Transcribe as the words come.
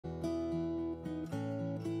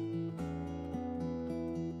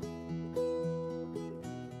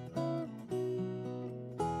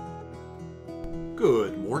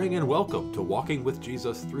Good morning and welcome to Walking with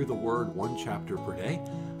Jesus Through the Word, one chapter per day.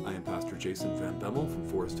 I am Pastor Jason Van Bemmel from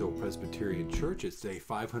Forest Hill Presbyterian Church. It's day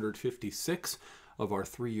 556 of our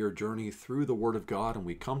three-year journey through the Word of God, and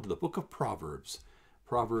we come to the book of Proverbs,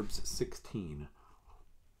 Proverbs 16.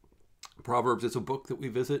 Proverbs is a book that we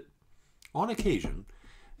visit on occasion,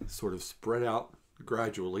 sort of spread out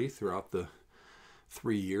gradually throughout the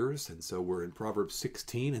 3 years, and so we're in Proverbs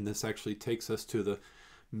 16, and this actually takes us to the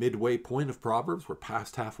midway point of Proverbs. We're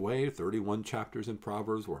past halfway, 31 chapters in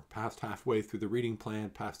Proverbs. We're past halfway through the reading plan,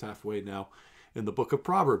 past halfway now in the book of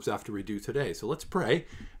Proverbs after we do today. So let's pray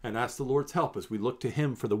and ask the Lord's help as we look to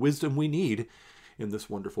Him for the wisdom we need in this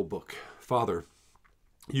wonderful book. Father,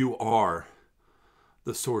 you are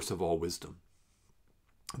the source of all wisdom.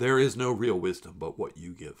 There is no real wisdom but what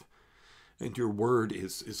you give. And your word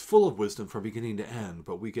is full of wisdom from beginning to end,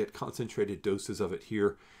 but we get concentrated doses of it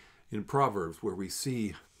here in Proverbs, where we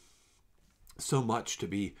see so much to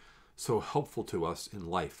be so helpful to us in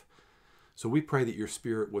life. So we pray that your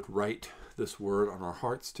Spirit would write this word on our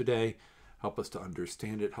hearts today, help us to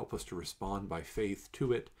understand it, help us to respond by faith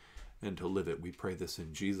to it, and to live it. We pray this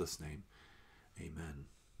in Jesus' name. Amen.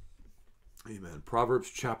 Amen. Proverbs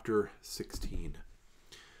chapter 16.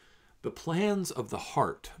 The plans of the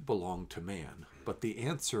heart belong to man, but the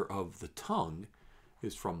answer of the tongue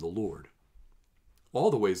is from the Lord. All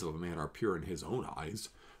the ways of a man are pure in his own eyes,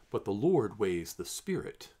 but the Lord weighs the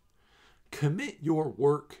spirit. Commit your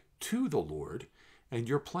work to the Lord, and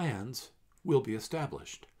your plans will be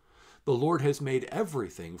established. The Lord has made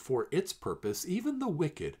everything for its purpose, even the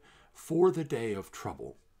wicked, for the day of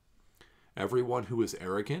trouble. Everyone who is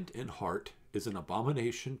arrogant in heart is an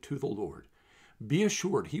abomination to the Lord. Be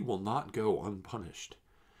assured he will not go unpunished.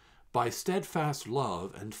 By steadfast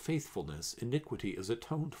love and faithfulness, iniquity is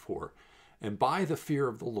atoned for, and by the fear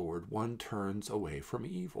of the Lord one turns away from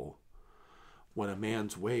evil. When a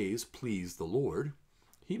man's ways please the Lord,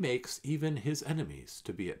 he makes even his enemies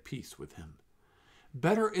to be at peace with him.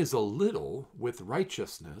 Better is a little with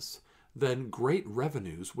righteousness than great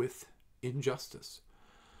revenues with injustice.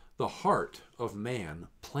 The heart of man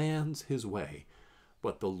plans his way,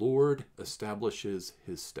 but the Lord establishes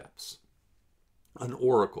his steps. An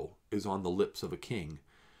oracle is on the lips of a king.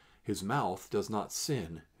 His mouth does not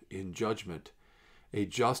sin in judgment. A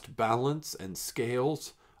just balance and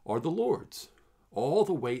scales are the Lord's. All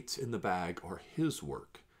the weights in the bag are his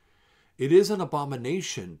work. It is an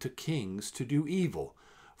abomination to kings to do evil,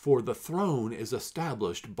 for the throne is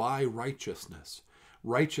established by righteousness.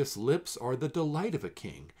 Righteous lips are the delight of a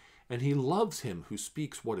king, and he loves him who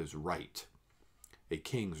speaks what is right. A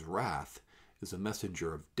king's wrath is a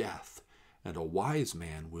messenger of death, and a wise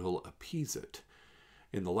man will appease it.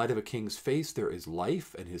 In the light of a king's face there is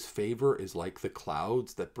life, and his favor is like the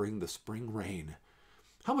clouds that bring the spring rain.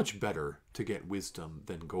 How much better to get wisdom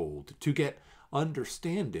than gold? To get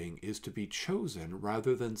understanding is to be chosen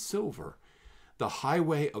rather than silver. The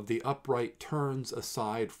highway of the upright turns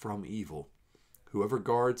aside from evil. Whoever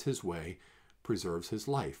guards his way preserves his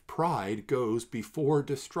life. Pride goes before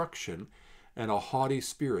destruction, and a haughty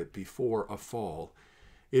spirit before a fall.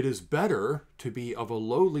 It is better to be of a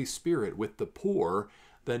lowly spirit with the poor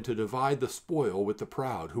than to divide the spoil with the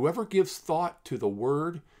proud. Whoever gives thought to the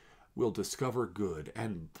word will discover good,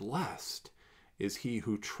 and blessed is he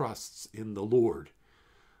who trusts in the Lord.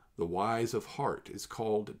 The wise of heart is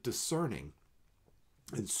called discerning,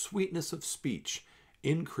 and sweetness of speech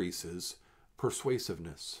increases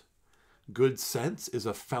persuasiveness. Good sense is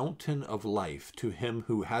a fountain of life to him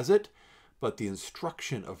who has it, but the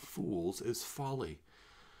instruction of fools is folly.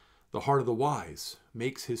 The heart of the wise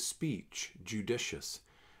makes his speech judicious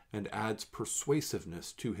and adds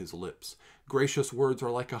persuasiveness to his lips. Gracious words are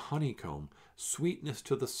like a honeycomb, sweetness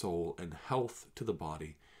to the soul and health to the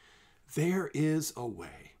body. There is a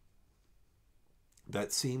way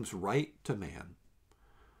that seems right to man,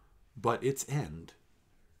 but its end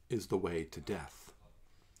is the way to death.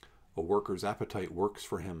 A worker's appetite works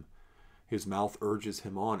for him. His mouth urges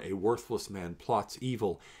him on. A worthless man plots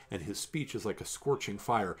evil, and his speech is like a scorching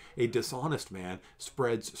fire. A dishonest man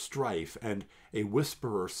spreads strife, and a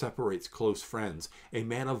whisperer separates close friends. A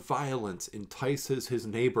man of violence entices his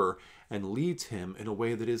neighbor and leads him in a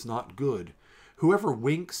way that is not good. Whoever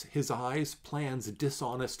winks his eyes plans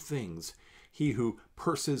dishonest things. He who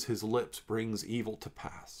purses his lips brings evil to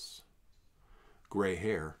pass. Gray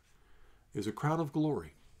hair is a crown of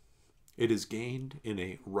glory. It is gained in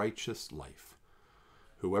a righteous life.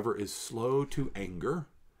 Whoever is slow to anger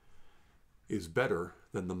is better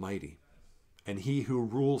than the mighty, and he who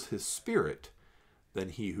rules his spirit than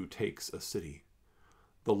he who takes a city.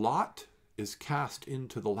 The lot is cast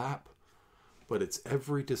into the lap, but its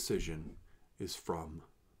every decision is from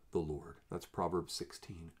the Lord. That's Proverbs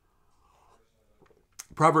 16.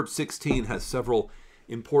 Proverbs 16 has several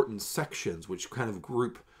important sections which kind of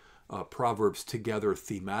group Proverbs together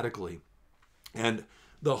thematically. And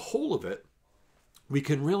the whole of it, we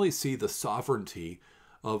can really see the sovereignty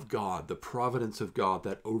of God, the providence of God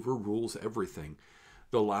that overrules everything.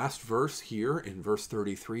 The last verse here in verse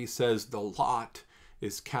 33 says, the lot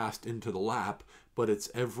is cast into the lap, but its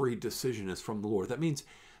every decision is from the Lord. That means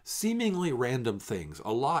seemingly random things.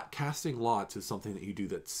 Casting lots is something that you do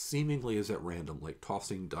that seemingly is at random, like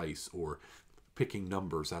tossing dice or picking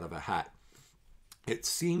numbers out of a hat. It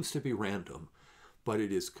seems to be random, but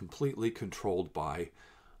it is completely controlled by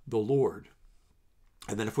the Lord.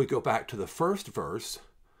 And then if we go back to the first verse,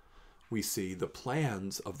 we see the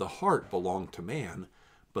plans of the heart belong to man,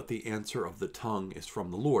 but the answer of the tongue is from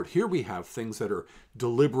the Lord. Here we have things that are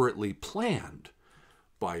deliberately planned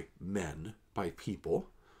by men, by people,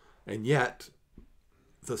 and yet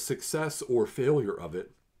the success or failure of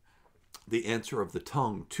it, the answer of the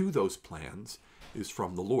tongue to those plans is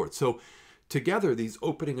from the Lord. So together, these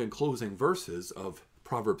opening and closing verses of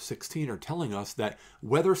Proverbs 16 are telling us that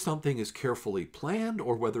whether something is carefully planned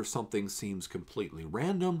or whether something seems completely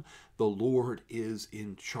random, the Lord is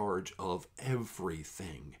in charge of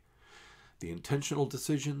everything. The intentional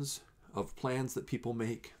decisions of plans that people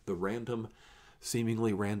make, the random,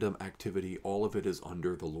 seemingly random activity, all of it is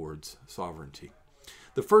under the Lord's sovereignty.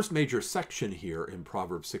 The first major section here in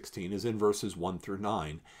Proverbs 16 is in verses 1 through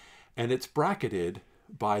 9, and it's bracketed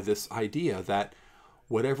by this idea that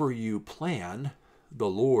whatever you plan, the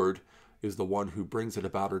Lord is the one who brings it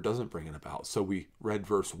about or doesn't bring it about. So we read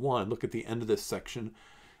verse 1. Look at the end of this section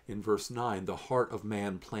in verse 9. The heart of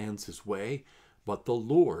man plans his way, but the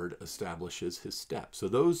Lord establishes his steps. So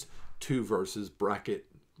those two verses bracket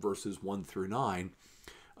verses 1 through 9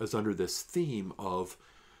 is under this theme of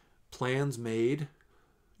plans made,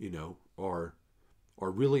 are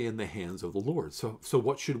really in the hands of the Lord. So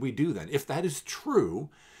what should we do then? If that is true,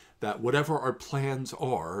 that whatever our plans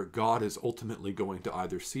are, God is ultimately going to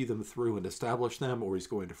either see them through and establish them, or he's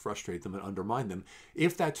going to frustrate them and undermine them.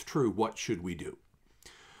 If that's true, what should we do?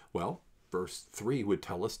 Well, verse 3 would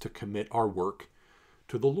tell us to commit our work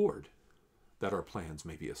to the Lord, that our plans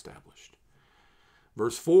may be established.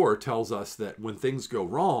 Verse 4 tells us that when things go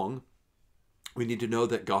wrong, we need to know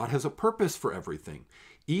that God has a purpose for everything,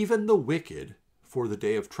 even the wicked for the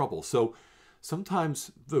day of trouble. So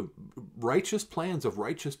sometimes the righteous plans of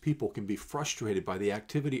righteous people can be frustrated by the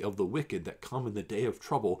activity of the wicked that come in the day of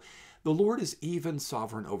trouble. The Lord is even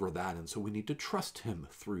sovereign over that, and so we need to trust him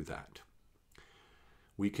through that.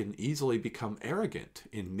 We can easily become arrogant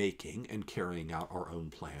in making and carrying out our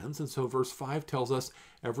own plans. And so verse 5 tells us,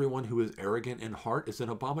 everyone who is arrogant in heart is an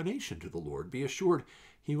abomination to the Lord. Be assured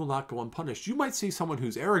he will not go unpunished. You might see someone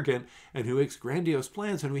who's arrogant and who makes grandiose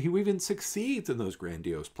plans, and who even succeeds in those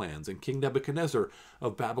grandiose plans. And King Nebuchadnezzar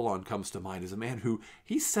of Babylon comes to mind as a man who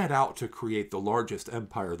he set out to create the largest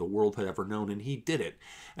empire the world had ever known, and he did it.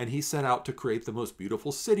 And he set out to create the most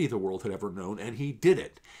beautiful city the world had ever known, and he did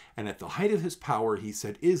it. And at the height of his power, he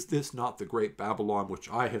said, "Is this not the great Babylon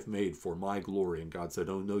which I have made for my glory?" And God said,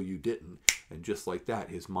 "Oh, no, you didn't." And just like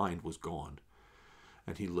that, his mind was gone.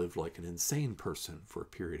 And he lived like an insane person for a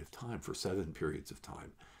period of time, for 7 periods of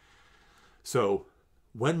time. So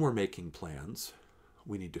when we're making plans,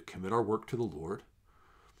 we need to commit our work to the Lord.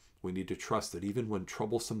 We need to trust that even when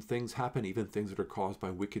troublesome things happen, even things that are caused by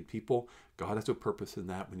wicked people, God has a purpose in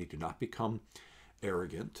that. We need to not become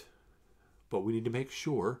arrogant, but we need to make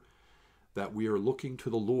sure that we are looking to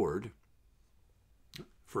the Lord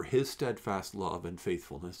for his steadfast love and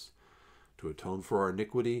faithfulness to atone for our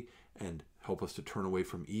iniquity and help us to turn away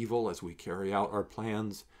from evil as we carry out our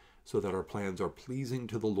plans, so that our plans are pleasing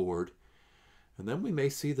to the Lord. And then we may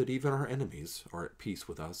see that even our enemies are at peace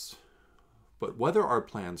with us. But whether our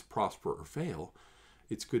plans prosper or fail,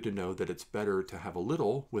 it's good to know that it's better to have a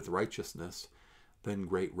little with righteousness than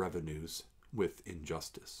great revenues with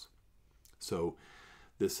injustice. So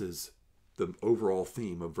this is the overall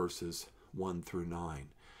theme of verses 1 through 9.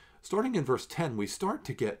 Starting in verse 10, we start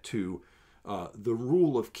to get to the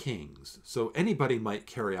rule of kings. So anybody might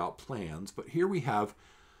carry out plans, but here we have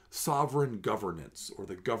sovereign governance, or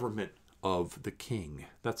the government of the king.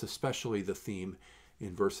 That's especially the theme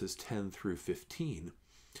in verses 10 through 15.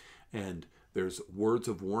 And there's words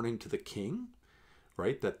of warning to the king,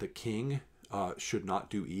 right? That the king should not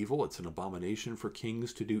do evil. It's an abomination for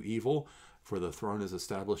kings to do evil, for the throne is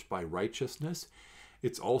established by righteousness.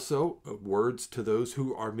 It's also words to those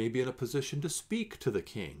who are maybe in a position to speak to the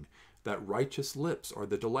king, that righteous lips are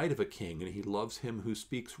the delight of a king, and he loves him who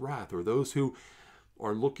speaks wrath. Or those who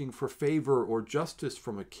are looking for favor or justice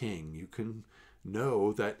from a king, you can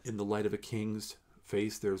know that in the light of a king's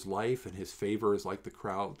face there's life, and his favor is like the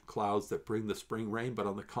clouds that bring the spring rain. But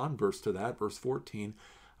on the converse to that, verse 14,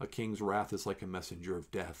 a king's wrath is like a messenger of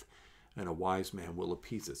death, and a wise man will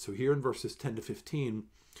appease it. So here in verses 10 to 15,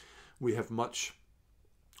 we have much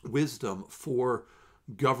wisdom for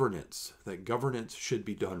governance, that governance should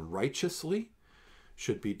be done righteously,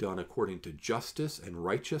 should be done according to justice and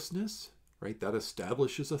righteousness, right? That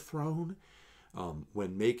establishes a throne.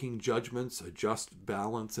 When making judgments, a just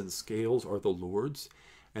balance and scales are the Lord's,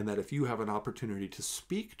 and that if you have an opportunity to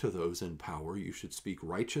speak to those in power, you should speak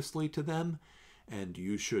righteously to them, and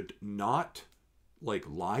you should not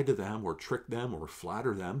lie to them or trick them or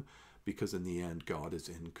flatter them, because in the end, God is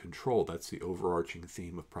in control. That's the overarching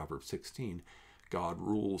theme of Proverbs 16. God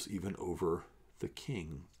rules even over the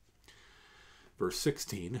king. Verse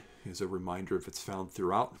 16 is a reminder, if it's found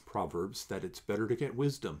throughout Proverbs, that it's better to get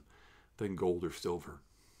wisdom than gold or silver.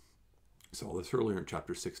 Saw this earlier in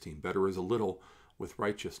chapter 16. Better is a little with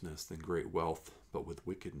righteousness than great wealth, but with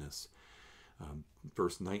wickedness.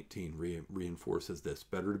 Verse 19 reinforces this.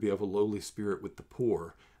 Better to be of a lowly spirit with the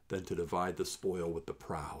poor than to divide the spoil with the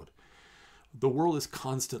proud. The world is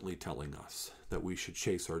constantly telling us that we should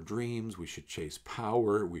chase our dreams, we should chase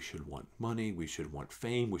power, we should want money, we should want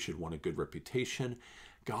fame, we should want a good reputation.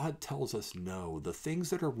 God tells us no. The things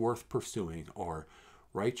that are worth pursuing are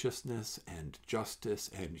righteousness and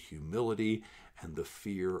justice and humility and the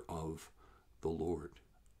fear of the Lord.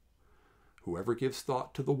 Whoever gives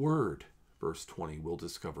thought to the word, verse 20, will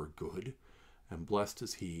discover good, and blessed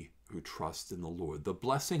is he who trusts in the Lord. The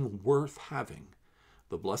blessing worth having,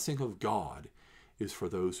 the blessing of God, is for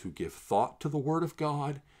those who give thought to the word of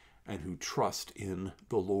God and who trust in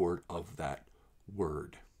the Lord of that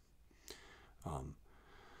word.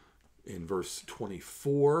 In verse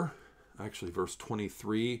 24, actually verse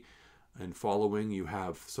 23 and following, you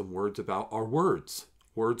have some words about our words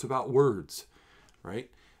about words,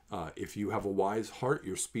 right? If you have a wise heart,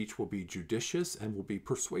 your speech will be judicious and will be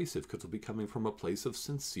persuasive, because it'll be coming from a place of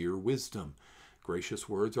sincere wisdom. Gracious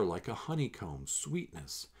words are like a honeycomb,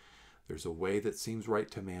 sweetness. There's a way that seems right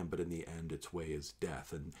to man, but in the end its way is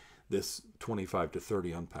death. And this 25 to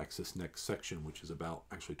 30 unpacks this next section, which is about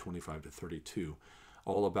actually 25 to 32,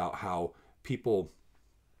 all about how people,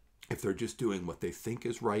 if they're just doing what they think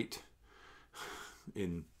is right,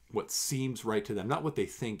 in what seems right to them, not what they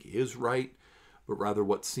think is right, but rather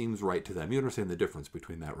what seems right to them. You understand the difference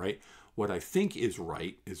between that, right? What I think is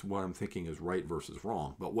right is what I'm thinking is right versus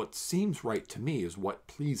wrong. But what seems right to me is what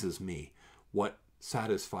pleases me, what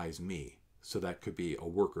satisfies me. So that could be a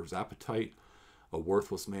worker's appetite, a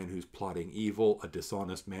worthless man who's plotting evil, a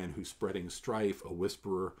dishonest man who's spreading strife, a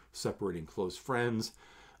whisperer separating close friends,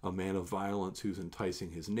 a man of violence who's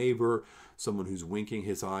enticing his neighbor, someone who's winking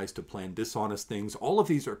his eyes to plan dishonest things. All of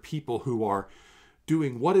these are people who are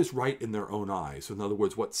doing what is right in their own eyes. So in other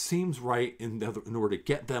words, what seems right in order to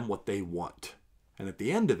get them what they want. And at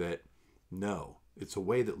the end of it, no, it's a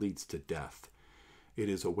way that leads to death. It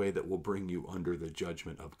is a way that will bring you under the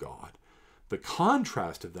judgment of God. The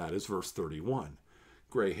contrast of that is verse 31.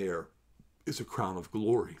 Gray hair is a crown of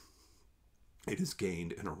glory. It is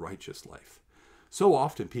gained in a righteous life. So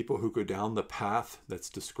often people who go down the path that's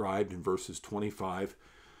described in verses 25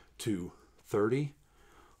 to 30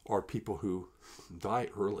 are people who die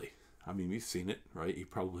early. I mean, we've seen it, right? You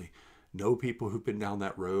probably know people who've been down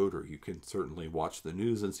that road, or you can certainly watch the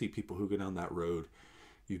news and see people who go down that road.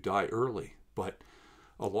 You die early. But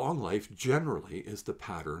a long life generally is the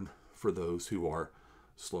pattern for those who are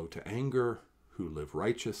slow to anger, who live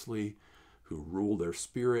righteously, who rule their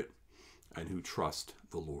spirit, and who trust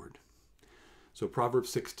the Lord. So Proverbs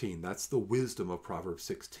 16, that's the wisdom of Proverbs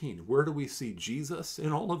 16. Where do we see Jesus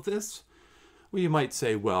in all of this? Well, you might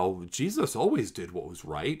say, well, Jesus always did what was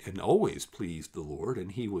right and always pleased the Lord,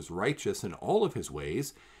 and he was righteous in all of his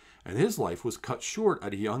ways, and his life was cut short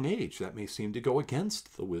at a young age. That may seem to go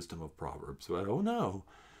against the wisdom of Proverbs, but oh no.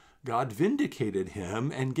 God vindicated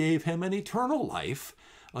him and gave him an eternal life,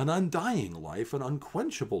 an undying life, an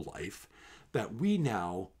unquenchable life that we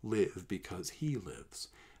now live because he lives.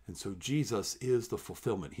 And so Jesus is the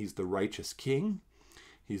fulfillment. He's the righteous king.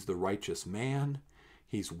 He's the righteous man.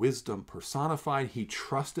 He's wisdom personified. He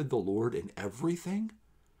trusted the Lord in everything.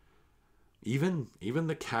 Even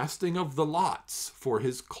the casting of the lots for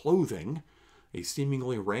his clothing, a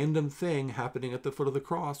seemingly random thing happening at the foot of the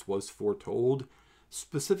cross, was foretold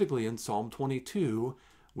specifically in Psalm 22,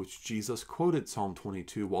 which Jesus quoted Psalm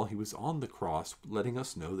 22 while he was on the cross, letting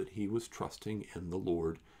us know that he was trusting in the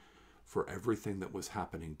Lord for everything that was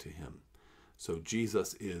happening to him. So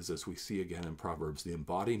Jesus is, as we see again in Proverbs, the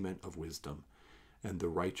embodiment of wisdom, and the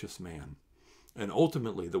righteous man. And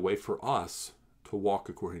ultimately, the way for us to walk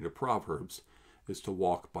according to Proverbs is to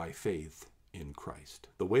walk by faith in Christ.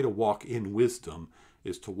 The way to walk in wisdom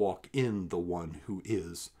is to walk in the one who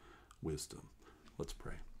is wisdom. Let's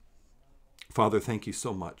pray. Father, thank you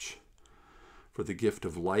so much for the gift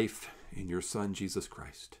of life in your Son, Jesus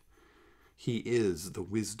Christ. He is the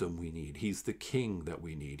wisdom we need. He's the King that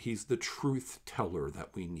we need. He's the truth teller that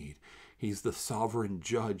we need. He's the sovereign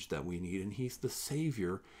judge that we need. And he's the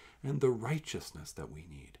Savior and the righteousness that we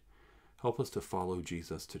need. Help us to follow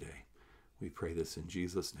Jesus today. We pray this in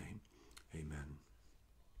Jesus' name. Amen.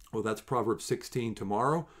 Well, that's Proverbs 16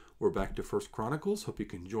 tomorrow. We're back to 1 Chronicles. Hope you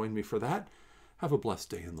can join me for that. Have a blessed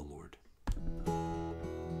day in the Lord.